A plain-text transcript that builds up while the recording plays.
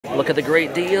look at the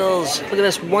great deals. Look at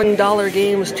this $1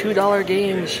 games, $2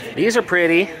 games. These are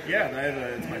pretty. Yeah,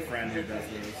 it's my friend who does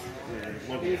this.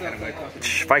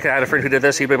 If I could have a friend who did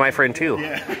this, he'd be my friend too.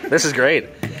 Yeah. This is great.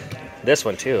 This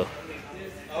one too.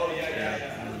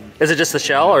 Is it just the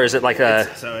shell, or is it like a...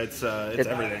 It's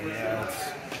everything. Yeah,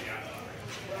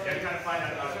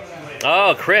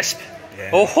 Oh, crisp. Yeah.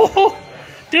 Oh,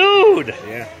 dude.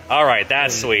 Yeah. All right,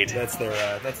 that's sweet. That's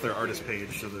their artist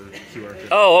page, so the QR code.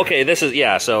 Oh, okay. This is,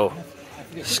 yeah, so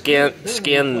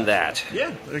scan that.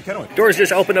 Yeah, they're kind of like... Doors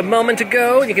just opened a moment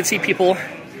ago, and you can see people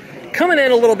coming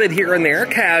in a little bit here and there,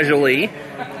 casually.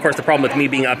 Of course, the problem with me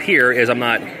being up here is I'm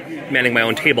not manning my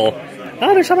own table.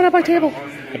 Oh, there's someone at my table.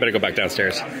 I better go back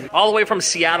downstairs. All the way from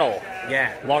Seattle.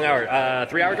 Yeah. Long hour.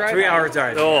 3-hour drive? 3-hour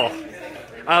drive. Oh.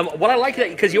 What I like that,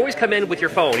 because you always come in with your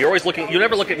phone. You're always looking. You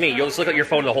never look at me. You'll just look at your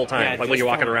phone the whole time, like when you're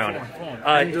walking around.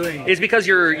 It's because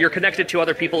you're connected to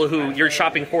other people who you're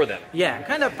shopping for them. Yeah,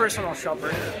 kind of personal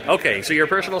shopper. Okay, so you're a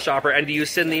personal shopper, and do you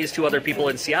send these to other people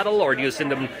in Seattle, or do you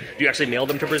send them? Do you actually mail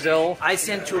them to Brazil? I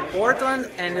sent to Portland,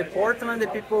 and in Portland the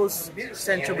people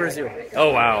sent to Brazil.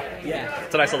 Oh wow. Yeah.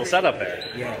 It's a nice little setup there.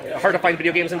 Yeah. Hard to find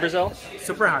video games in Brazil?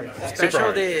 Super hard,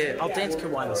 especially the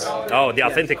authentic ones. Oh, the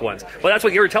authentic ones. Well, that's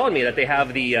what you were telling me, that they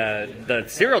have the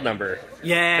serial number.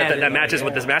 Yeah. That matches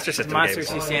with this Master System Master games.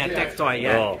 System, yeah, Tectoy,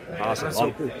 yeah. Oh, awesome. That's Well,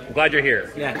 so cool. I'm glad you're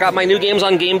here. Yeah. I got my new games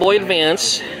on Game Boy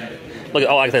Advance. Look,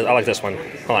 I like this one.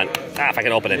 Hold on. If I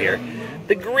can open it here.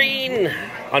 The green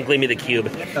on Gleamy the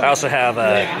Cube. I also have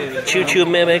Choo Choo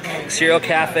Mimic, Serial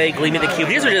Cafe, Gleamy the Cube.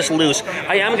 These are just loose.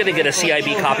 I am going to get a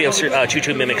CIB copy of Choo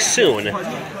Choo Mimic soon,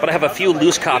 but I have a few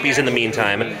loose copies in the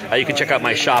meantime. You can check out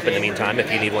my shop in the meantime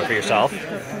if you need one for yourself.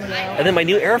 And then my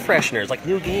new air fresheners, like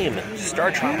new game,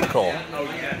 Star Tropical.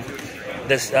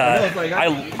 This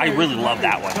I really love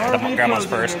that one, the Grandma's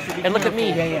Purse. And look at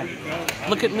me.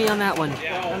 Look at me on that one.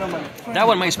 That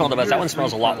one might smell the best. That one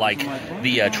smells a lot like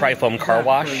the Trifoam car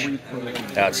wash.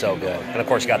 That's so good. And of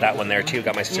course, got that one there too.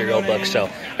 Got my cereal book. So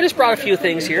I just brought a few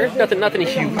things here. Nothing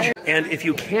huge. And if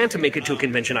you can't make it to a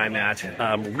convention I'm at,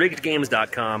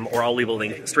 riggedgames.com, or I'll leave a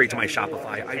link straight to my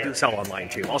Shopify. I do sell online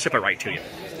too. I'll ship it right to you.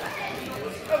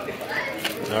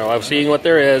 All right, I'm seeing what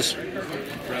there is.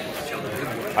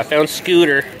 I found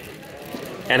Scooter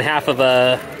and half of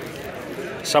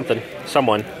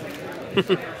someone.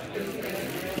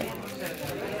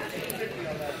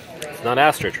 It's not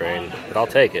Astro Train, but I'll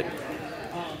take it.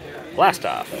 Blast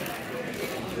Off.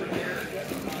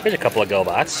 Here's a couple of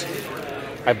GoBots.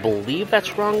 I believe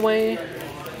that's Wrong Way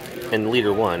and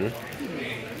Leader 1.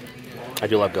 I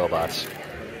do love GoBots.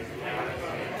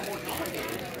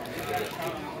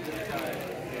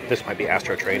 This might be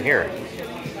Astro Train here.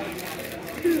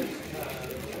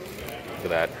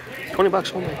 Look at that. 20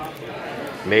 bucks only.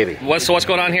 Maybe. What's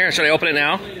going on here? Should I open it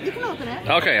now? You can open it.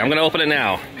 Okay, I'm gonna open it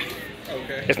now.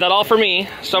 Okay. It's not all for me.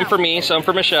 Some for me, some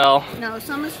for Michelle. No,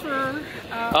 some is for...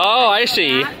 oh, I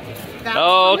see. That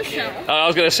okay. I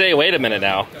was gonna say, wait a minute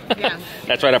now. Yeah.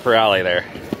 That's right up her alley there.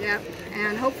 Yep.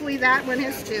 And hopefully that one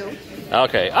is too.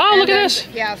 Okay. Oh, look at this.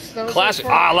 Yes. Those classic.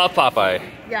 I love Popeye.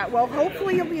 Yeah, well,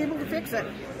 hopefully you'll be able to fix it.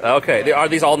 Okay. Are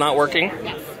these all not working?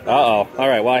 Yes. Uh-oh. All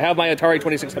right. Well, I have my Atari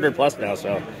 2600 Plus now,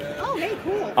 so... Oh, hey,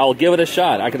 cool. I'll give it a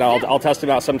shot. I'll test them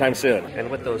out sometime soon.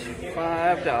 And with those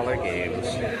 $5 games,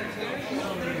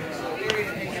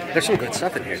 there's some good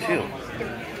stuff in here too.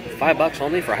 $5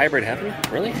 only for Hybrid Heaven?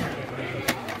 Really?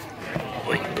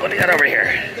 Wait, what do you got over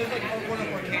here?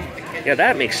 Yeah,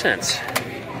 that makes sense.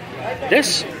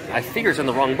 This, I figure, is in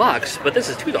the wrong box, but this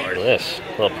is $2. This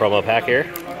little promo pack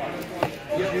here.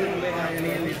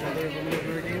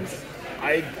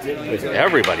 I didn't.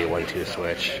 Everybody 1-2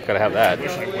 switch. Gotta have that.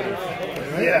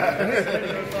 Yeah.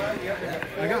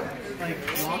 I got like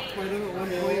locked by them at one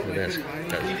point. Look at this.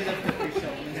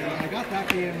 I got that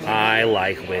game. I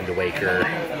like Wind Waker.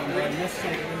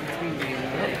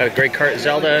 Got a great cart,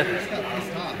 Zelda.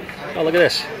 Oh, look at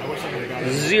this.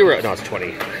 0. No, it's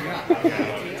 20.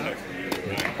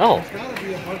 Oh.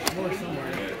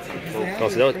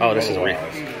 Oh, this is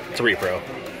it's a repro.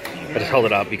 I just held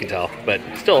it up, you can tell. But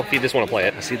still, if you just want to play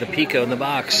it. I see the Pico in the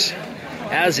box.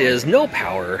 As is, no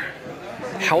power.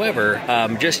 However,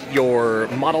 just your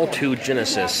Model 2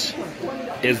 Genesis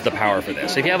is the power for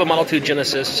this. If you have a Model 2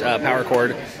 Genesis power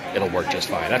cord, it'll work just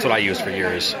fine. That's what I used for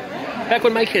years. Back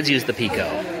when my kids used the Pico.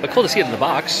 But cool to see it in the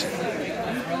box.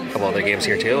 A couple other games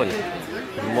here too, and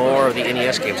more of the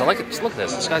NES games. I like it. Just look at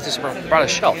this. This guy's just brought a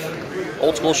shelf.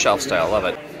 Old school shelf style. Love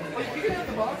it.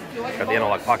 Got the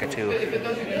analog pocket too.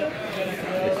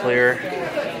 The clear.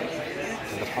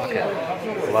 And the pocket.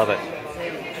 Love it.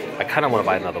 I kind of want to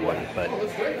buy another one, but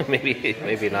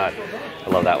maybe not. I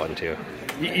love that one too.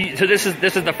 So this is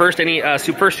the first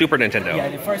first Super Nintendo. Yeah,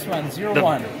 the first one,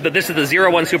 01. This is the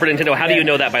 01 Super Nintendo. How do you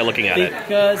know that by looking at it?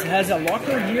 Because it has a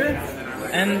locker here,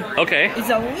 and it's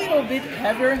a little bit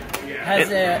heavier. Has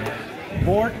a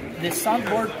board, the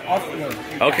soundboard off-road.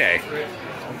 Okay.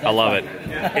 I love it.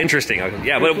 Interesting.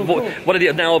 Yeah, but what did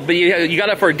you, now? But you got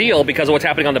it for a deal because of what's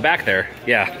happening on the back there.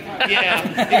 Yeah. Yeah,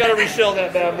 you gotta resell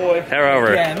that bad boy.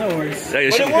 However. Yeah, no worries. But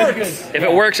it works. If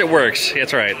it works, it works.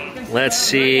 That's right. Let's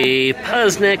see.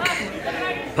 Puzznick.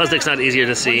 Puzznick's not easier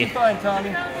to see. Fine, Tommy.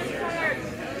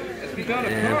 You got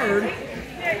a card.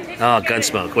 Oh,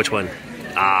 Gunsmoke. Which one?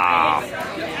 Ah,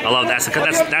 I love that's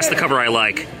the cover I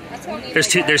like. There's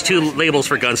two labels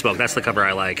for Gunsmoke. That's the cover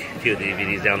I like. A few of the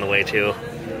DVDs down the way too.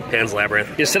 Pan's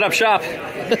Labyrinth. You set up shop. You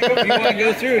want to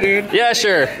go through, dude? Yeah,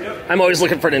 sure. I'm always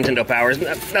looking for Nintendo powers.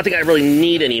 Nothing I really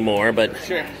need anymore, but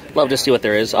sure. Love to see what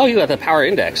there is. Oh, you got the Power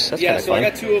Index. That's yeah, kind of so fun. I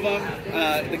got 2 of them.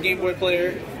 The Game Boy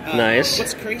player. Nice.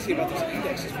 What's crazy about this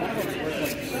index is one of them is worth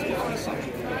like 50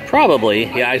 something. Probably.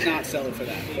 I Yeah. did not sell it for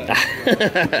that.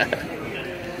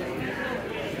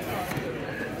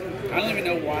 But I don't even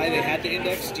know why they had the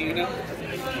index. Do you know?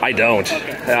 I don't.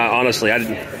 Okay. Honestly, I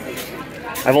didn't.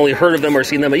 I've only heard of them or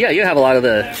seen them, but yeah, you have a lot of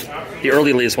the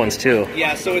early release ones too.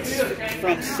 Yeah, so it's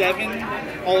from 7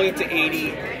 all the way up to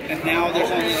 80, and now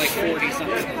there's only like 40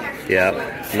 something.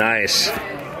 Yeah, nice.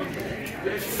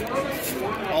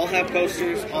 All have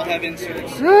posters, all have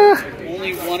inserts.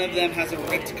 Only one of them has a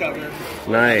ripped cover.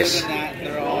 Nice. Other than that,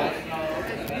 they're all.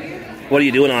 What are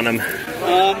you doing on them?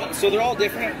 So they're all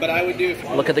different, but I would do.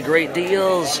 Look at the great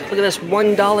deals. Look at this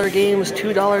 $1 games,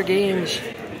 $2 games.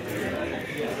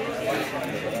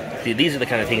 See, these are the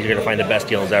kind of things you're going to find the best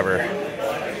deals ever.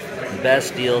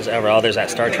 Best deals ever. Oh, there's that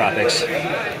Star Tropics.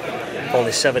 Only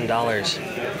 $7.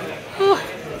 Oh,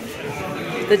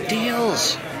 the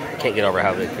deals. Can't get over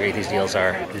how great these deals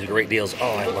are. These are great deals.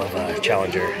 Oh, I love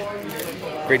Challenger.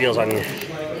 Great deals on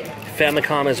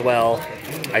Famicom as well.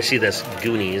 I see this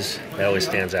Goonies. That always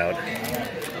stands out.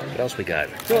 What else we got?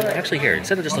 So actually here,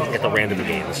 instead of just looking at the random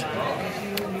games,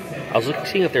 I was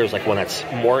seeing if there was like one that's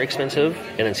more expensive,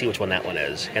 and then see which one that one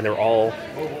is. And they're all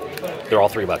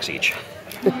 $3 each.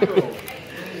 Look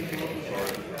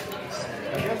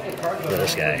at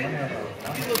this guy.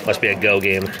 Must be a Go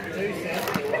game. So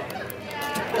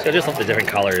I just love the different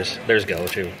colors. There's Go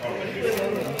too.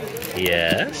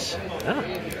 Yes. Ah,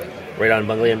 right on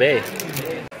Bungley and Bay.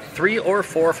 3 or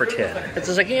 4 for 10. It's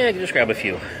just like, yeah, just grab a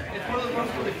few.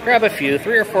 Grab a few.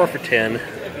 3 or 4 for 10.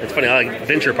 It's funny, I like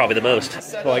Venture probably the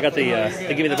most. Well, I got the, they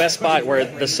give me the best spot where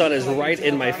the sun is right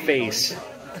in my face.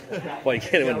 Boy, you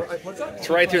can't even, it's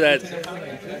right through that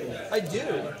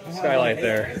skylight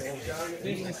there.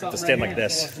 To stand like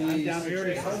this.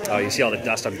 Oh, you see all the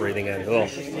dust I'm breathing in. Oh.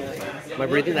 Am I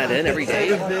breathing that in every day?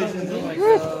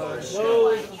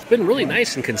 It's been really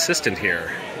nice and consistent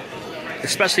here.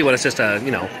 Especially when it's just a,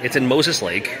 it's in Moses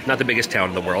Lake, not the biggest town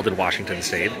in the world in Washington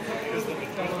State.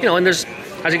 And there's,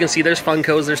 as you can see, there's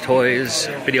funkos, there's toys,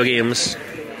 video games,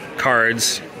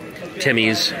 cards,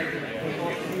 Timmy's,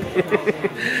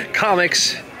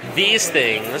 comics. These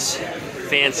things,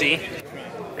 fancy.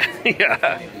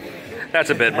 Yeah, that's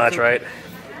a bit much, right?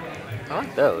 I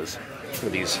like those. Look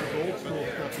at these,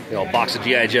 box of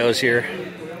G.I. Joes here.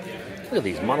 Look at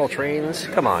these model trains.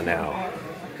 Come on now.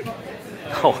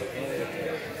 Oh,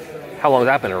 how long has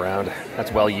that been around?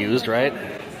 That's well used, right?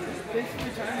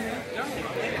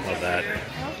 Love that.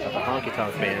 Got the honky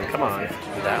tonk band. Come on.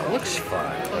 That looks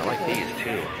fun. I like these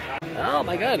too. Oh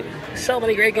my god. So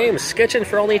many great games. Sketching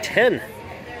for only 10.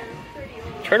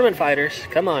 Tournament Fighters.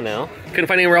 Come on now. Couldn't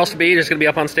find anywhere else to be. Just gonna be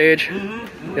up on stage.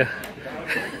 Yeah.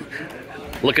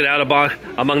 Looking out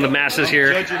among the masses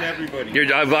here. Judging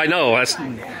everybody. I know.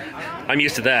 I'm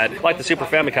used to that. I like the Super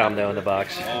Famicom though in the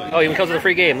box. Oh, even comes with a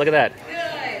free game. Look at that.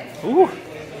 Ooh.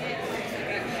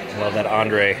 Love that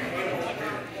Andre.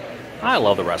 I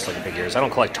love the wrestling figures. I don't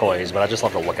collect toys, but I just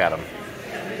love to look at them.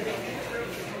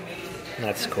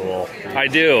 That's cool. I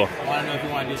do. I want to know if you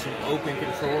want to do some open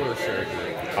controller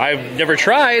surgery. I've never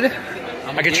tried.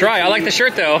 I could try. I like the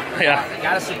shirt though. Yeah.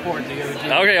 Gotta support the OG.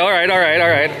 Okay,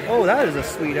 alright. Oh, that is a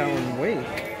sweet Alan Wake.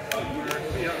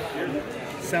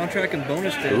 Soundtrack and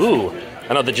bonus disc. Ooh.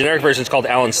 I know the generic version is called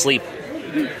Alan Sleep.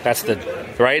 That's the...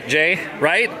 Right, Jay?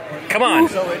 Right? Come on.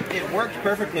 So it worked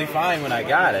perfectly fine when I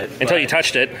got it. Until you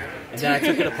touched it. And then I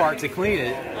took it apart to clean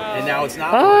it, and now it's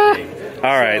not working.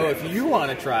 Alright. So if you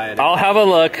want to try it, I'll have a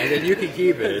look. and then you can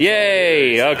keep it.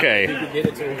 Yay! You Okay. can get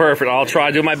it to Perfect. I'll try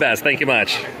to do my best. Thank you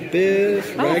much. This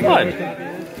Fun.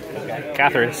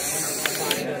 Catherine.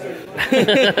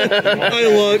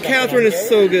 I love Catherine is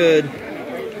so good.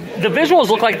 the visuals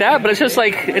look like that, but it's just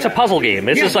like, it's a puzzle game.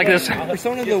 It's just like this.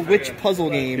 Persona the Witch puzzle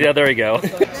game. Yeah, there you go.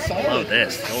 Love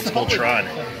this, the old school Tron.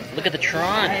 Look at the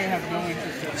Tron.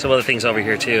 Some other things over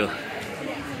here too.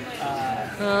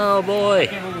 Oh boy.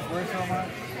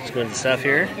 Let's go into stuff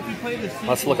here.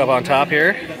 Let's look up on top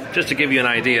here. Just to give you an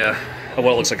idea of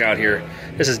what it looks like out here.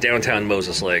 This is downtown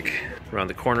Moses Lake. Around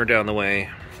the corner down the way.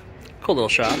 Cool little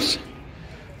shops.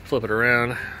 Flip it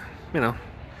around. You know,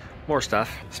 more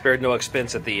stuff. Spared no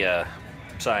expense at the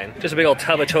sign. Just a big old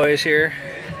tub of toys here.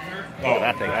 Oh,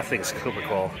 that thing. That thing's super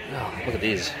cool. Oh, look at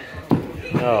these.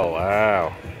 Oh,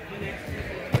 wow.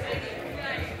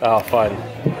 Oh, fun.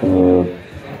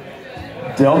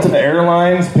 Delta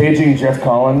Airlines paging Jeff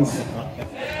Collins.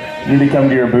 You need to come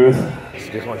to your booth.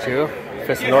 Here's one too.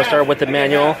 Fist of North Star with the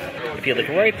manual. If you look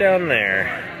right down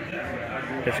there,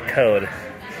 there's a code.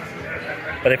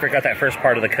 But I forgot that first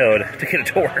part of the code to get it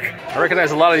to work. I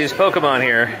recognize a lot of these Pokemon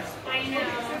here.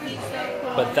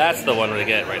 But that's the one to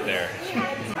get right there.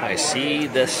 I see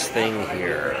this thing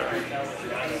here.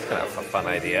 It's kind of a fun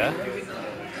idea.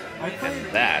 And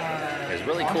that is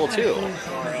really cool too.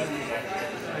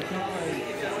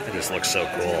 It just looks so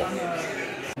cool.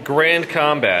 Grand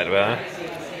Combat, man.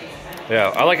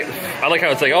 Yeah, I like it. I like how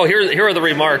it's like, oh, here are the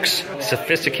remarks.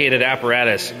 Sophisticated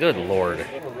apparatus. Good lord.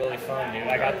 Really fun, dude.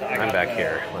 I'm back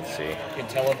here. Let's see. You can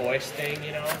tell a voice thing,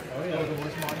 you know?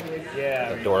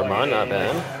 Yeah. The Dormon, not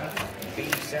bad.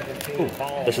 Ooh,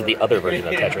 this is the other version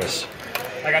of Tetris.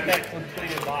 I got that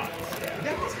completed box.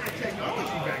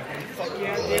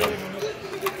 Yeah.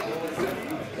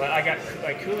 But I got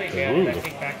like Kool-Aid Man, I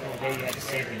think back in the day you had to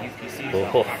save the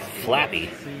UPC. Oh, flappy.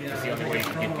 It's the only way you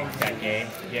can get things that game.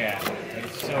 Yeah.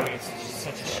 It's just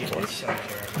such a shit list out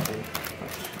there.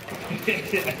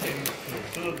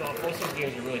 Most of the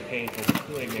games are really painful.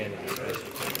 Kool-Aid Man is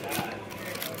especially.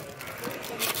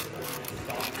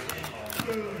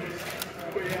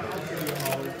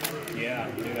 Yeah,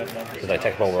 dude, I love this. Is that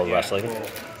Tecmo World Wrestling?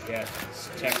 Yeah,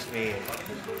 just text me and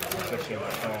put you on my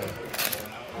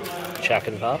phone. Chack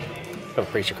and Pop. Some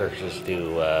Preacher Curses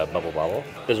do Bubble Bobble.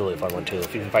 This is a really fun one too.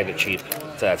 If you can find it cheap,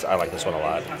 I like this one a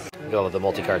lot. Go with the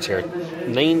multi-cards here.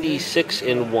 96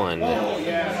 in 1.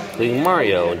 Including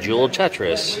Mario, Jeweled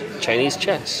Tetris, Chinese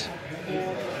chess.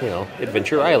 You know,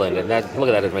 Adventure Island. And that, look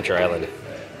at that Adventure Island.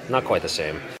 Not quite the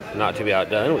same. Not to be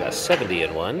outdone, we got 70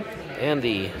 in 1. And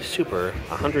the Super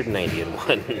 190 in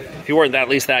 1. If you weren't at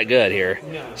least that good here.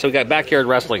 So we got Backyard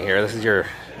Wrestling here. This is your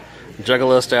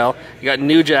Juggalo style. You got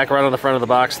New Jack right on the front of the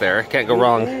box there. Can't go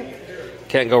wrong.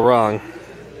 Can't go wrong.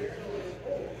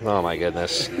 Oh my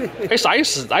goodness.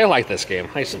 I like this game.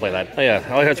 I used to play that. Oh yeah,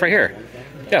 oh, it's right here.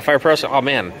 Yeah, Fire Pro Wrestling. Oh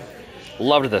man,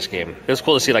 loved this game. It was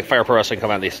cool to see like Fire Pro Wrestling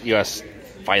come out in the U.S.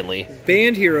 finally.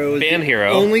 Band Hero is Band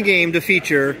Hero. Only game to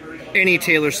feature any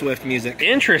Taylor Swift music.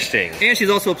 Interesting. And she's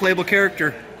also a playable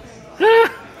character.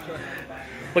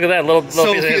 Look at that little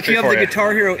so piece of if you have for the you.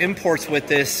 Guitar Hero imports with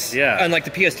this, yeah, unlike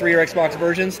the PS3 or Xbox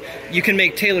versions, you can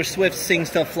make Taylor Swift sing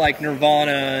stuff like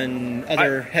Nirvana and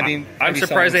other heavy. I'm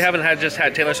surprised songs. they haven't had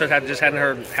Taylor Swift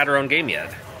hadn't had her own game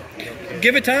yet.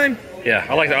 Give it time. Yeah,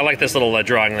 I like this little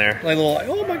drawing there. Like little,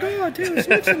 oh my God, Taylor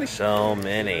Swift. So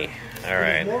many. All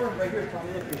right.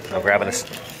 I'm grabbing a.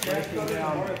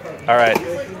 All right.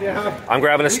 I'm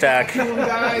grabbing a stack.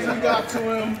 Guys, we got to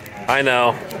him. I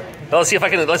know. Well, let's see if I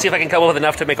can come up with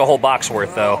enough to make a whole box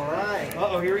worth, though. All right.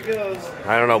 Uh-oh, here he goes.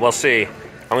 I don't know. We'll see.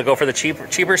 I'm gonna go for the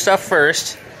cheaper stuff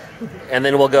first, and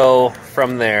then we'll go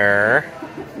from there.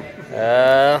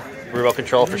 Remote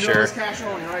control for sure. Cash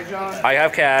only, right, John? I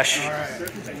have cash. All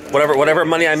right. Whatever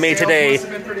money I made today,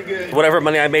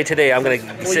 I'm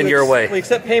gonna send your way. We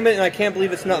accept payment, and I can't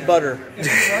believe it's not butter. If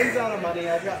it runs out of money,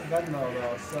 I've got Venmo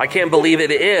though. So. I can't believe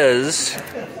it is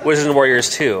Wizards and Warriors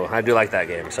 2. I do like that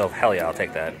game, so hell yeah, I'll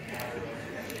take that.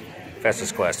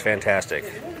 Festus Quest, fantastic.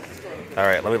 All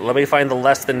right, let me find the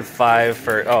less than 5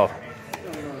 for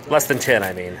less than 10.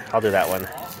 I mean, I'll do that one.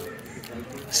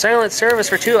 Silent Service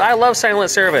for 2. I love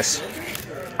Silent Service.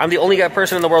 I'm the only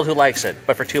person in the world who likes it,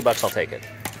 but for $2 I'll take it.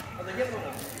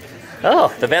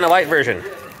 Oh, the Vanna White version.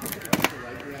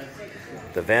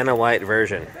 The Vanna White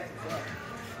version.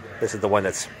 This is the one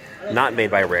that's not made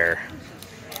by Rare,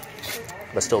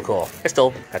 but still cool. That's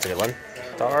a good one.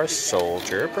 Star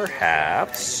Soldier,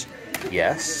 perhaps.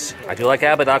 Yes. I do like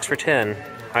Abadox for 10.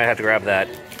 I have to grab that.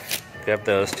 Grab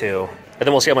those too. And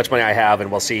then we'll see how much money I have,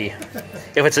 and we'll see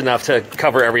if it's enough to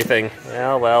cover everything.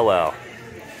 Well.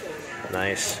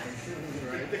 Nice.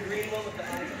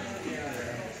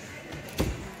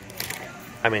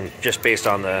 I mean, just based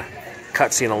on the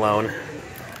cutscene alone.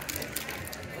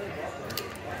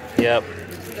 Yep.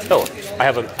 Oh, I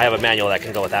have a manual that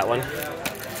can go with that one.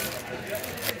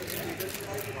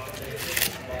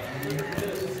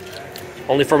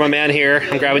 Only for my man here.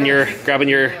 I'm grabbing your.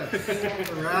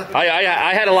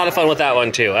 I had a lot of fun with that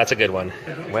one too. That's a good one.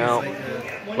 Well,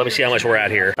 let me see how much we're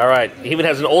at here. All right, he even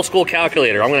has an old school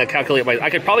calculator. I'm going to calculate I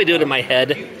could probably do it in my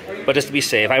head, but just to be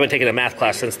safe, I haven't taken a math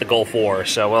class since the Gulf War,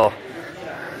 so we'll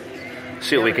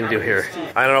see what we can do here.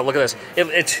 I don't know. Look at this.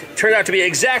 It turned out to be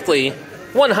exactly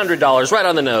 $100, right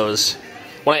on the nose,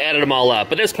 when I added them all up.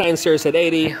 But this kind sir said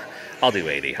 80. I'll do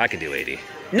 80. I can do 80.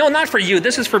 No, not for you.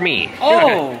 This is for me.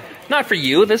 Oh. Not for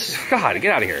you. This, God,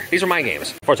 get out of here. These are my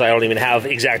games. Unfortunately, I don't even have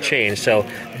exact change. So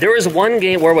there was one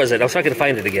game. Where was it? I was not going to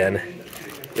find it again.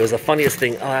 It was the funniest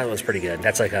thing. Oh, that was pretty good.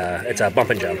 That's like it's a bump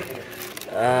and jump.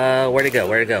 Where'd it go?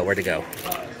 Where'd it go? Where'd it go?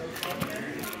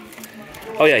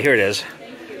 Oh yeah, here it is.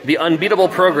 The Unbeatable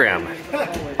Program.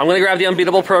 I'm going to grab the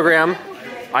Unbeatable Program.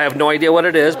 I have no idea what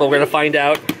it is, but we're going to find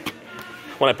out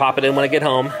when I pop it in when I get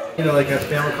home. You know, like a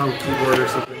Famicom keyboard or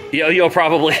something. Yo,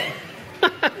 probably.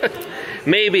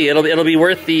 Maybe it'll be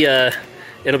worth the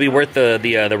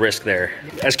risk there.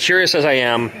 As curious as I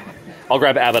am, I'll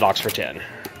grab Avodox for 10.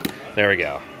 There we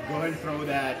go. Go ahead and throw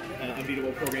that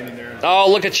Unbeatable Program in there. Oh,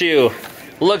 look at you.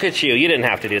 Look at you. You didn't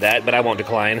have to do that, but I won't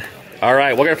decline. All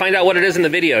right, we're going to find out what it is in the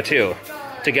video, too,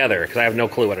 together, because I have no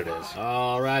clue what it is.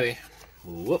 Alrighty.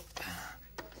 Whoop.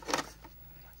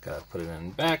 Gotta put it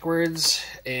in backwards,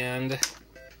 and...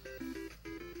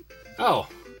 Oh.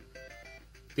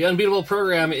 The Unbeatable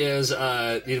Program is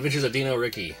The Adventures of Dino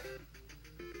Ricky.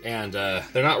 And they're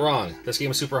not wrong. This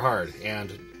game is super hard,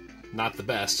 and not the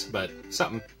best, but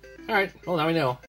something. Alright, well now we know.